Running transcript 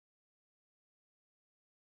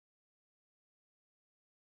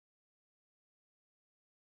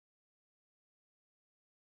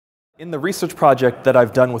In the research project that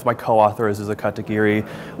I've done with my co-author, Azusa Katagiri,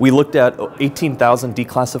 we looked at 18,000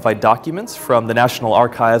 declassified documents from the National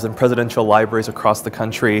Archives and presidential libraries across the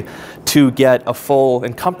country to get a full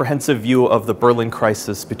and comprehensive view of the Berlin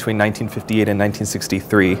crisis between 1958 and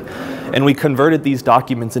 1963. And we converted these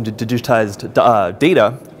documents into digitized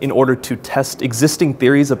data in order to test existing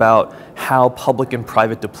theories about how public and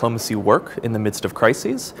private diplomacy work in the midst of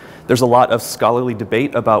crises. There's a lot of scholarly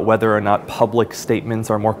debate about whether or not public statements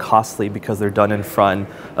are more costly because they're done in front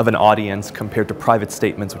of an audience compared to private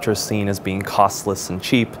statements, which are seen as being costless and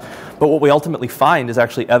cheap. But what we ultimately find is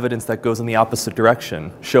actually evidence that goes in the opposite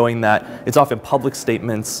direction, showing that it's often public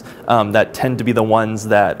statements that tend to be the ones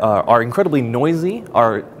that are incredibly noisy,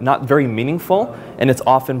 are not very meaningful, and it's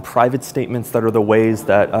often private statements that are the ways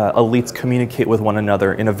that elites communicate with one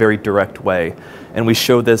another in a very direct way. And we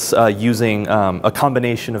show this using a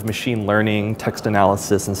combination of machine learning, text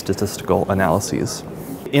analysis, and statistical analyses.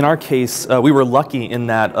 In our case, we were lucky in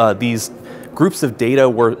that these groups of data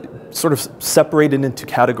were sort of separated into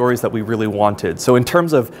categories that we really wanted. So in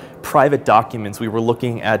terms of private documents, we were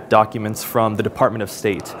looking at documents from the Department of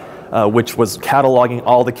State, which was cataloging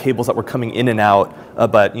all the cables that were coming in and out,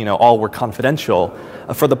 but all were confidential.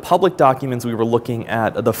 For the public documents, we were looking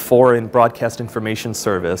at the Foreign Broadcast Information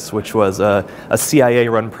Service, which was a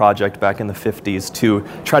CIA-run project back in the 50s to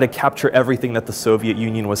try to capture everything that the Soviet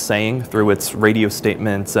Union was saying through its radio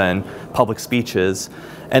statements and public speeches.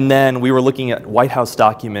 And then we were looking at White House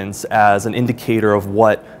documents as an indicator of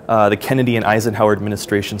what the Kennedy and Eisenhower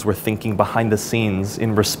administrations were thinking behind the scenes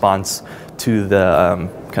in response to the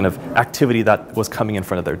kind of activity that was coming in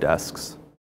front of their desks.